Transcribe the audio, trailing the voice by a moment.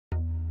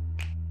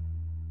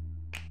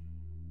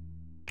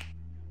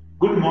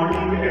Good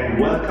morning and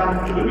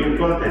welcome to the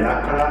virtual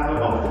LabsLand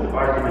of the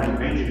Department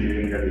of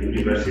Engineering at the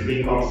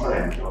University of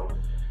Salento.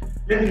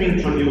 Let me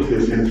introduce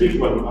the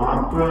Centrifugal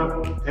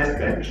Pump test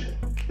bench.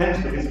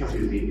 Thanks to this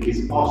facility, it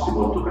is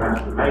possible to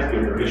characterize the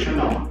operation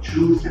of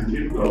two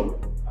centrifugal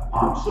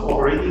pumps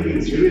operating in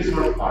series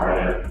or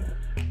parallel.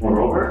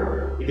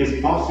 Moreover, it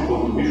is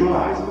possible to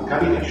visualize the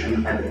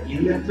cavitation at the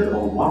inlet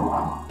of one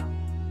pump.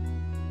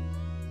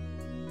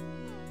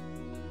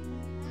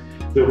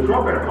 The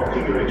proper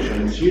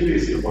configuration,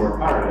 series or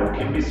parallel,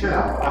 can be set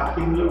up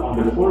acting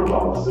on the four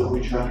valves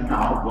which I am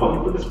now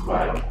going to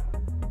describe.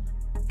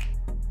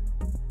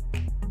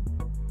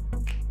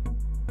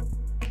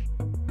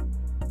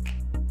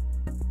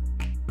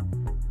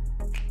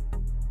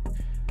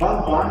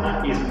 Valve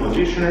 1 is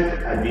positioned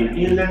at the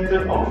inlet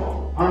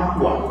of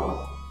pump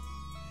 1.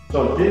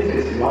 So this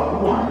is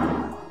valve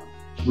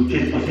 1, which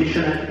is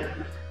positioned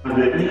at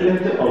the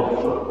inlet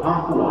of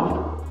pump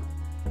 1.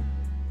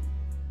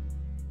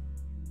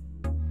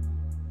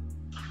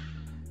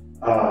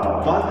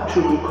 Valve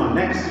 2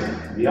 connects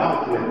the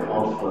outlet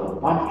of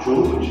pump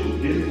 2, which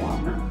is this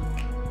one,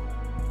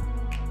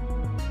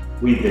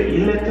 with the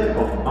inlet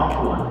of pump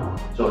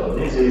 1. So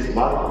this is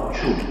valve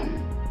 2.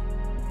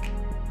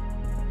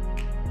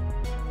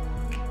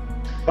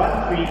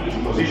 Valve 3 is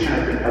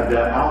positioned at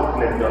the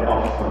outlet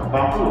of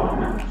pump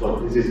 1, so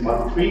this is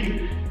valve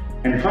 3.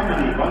 And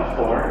finally, valve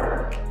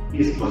 4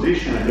 is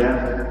positioned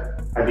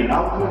at the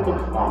outlet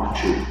of pump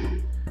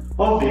 2.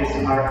 All these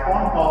are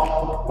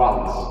on-off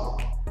valves.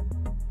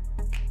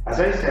 As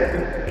I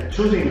said,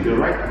 choosing the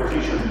right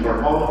position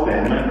for all of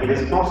them, it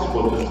is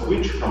possible to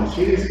switch from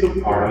series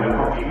to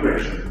parallel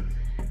configuration.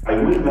 I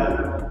will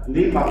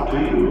leave up to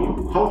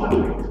you how to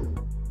do it.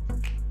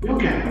 You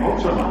can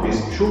also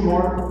notice two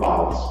more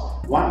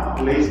valves, one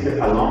placed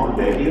along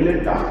the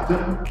inlet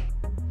duct,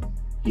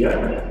 here,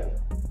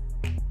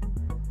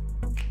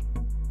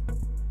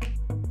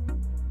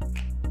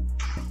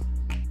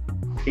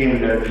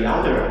 and the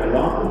other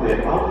along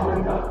the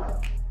outlet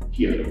duct,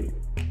 here.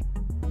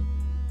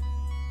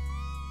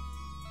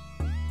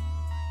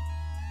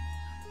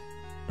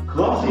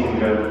 Closing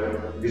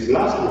this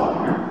last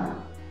one,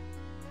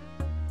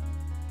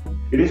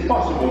 it is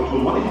possible to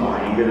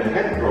modify the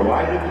head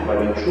provided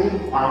by the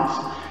two pumps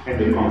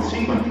and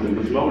consequently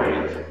the flow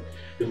rate.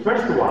 The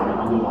first one,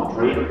 on the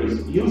contrary,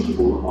 is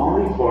useful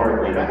only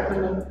for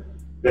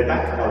the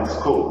ductile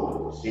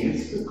scope,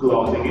 since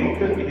closing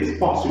it is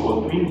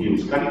possible to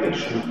induce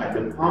cavitation at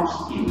the pump's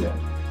inlet.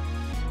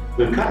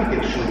 The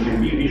cavitation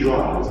can be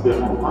visualized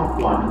on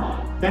pump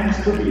 1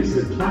 thanks to this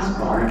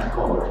transparent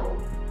cover.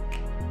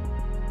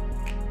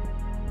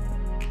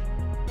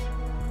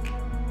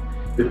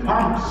 The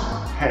pump's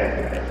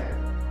head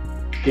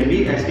can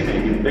be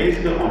estimated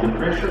based on the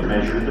pressure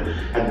measured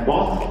at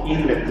both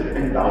inlet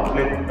and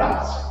outlet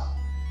ducts.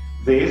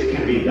 This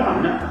can be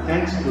done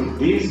thanks to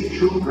these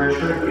two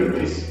pressure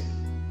gauges.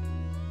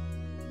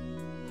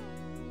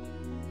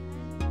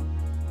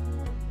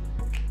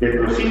 The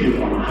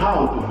procedure on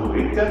how to do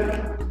it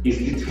is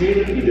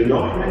detailed in the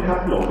document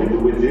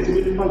uploaded with this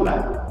virtual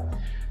lab.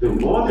 The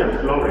water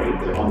flow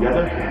rate, on the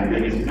other hand,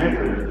 is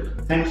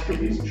measured thanks to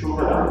these two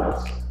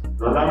radars.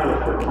 Radar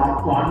for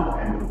pump 1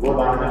 and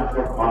radar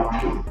for pump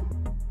 2.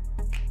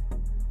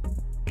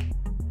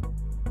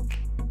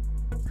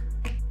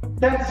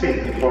 That's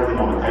it for the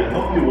moment. I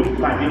hope you will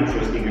find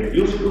interesting and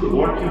useful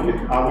working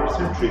with our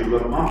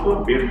Centrifugal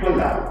Pump virtual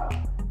lab.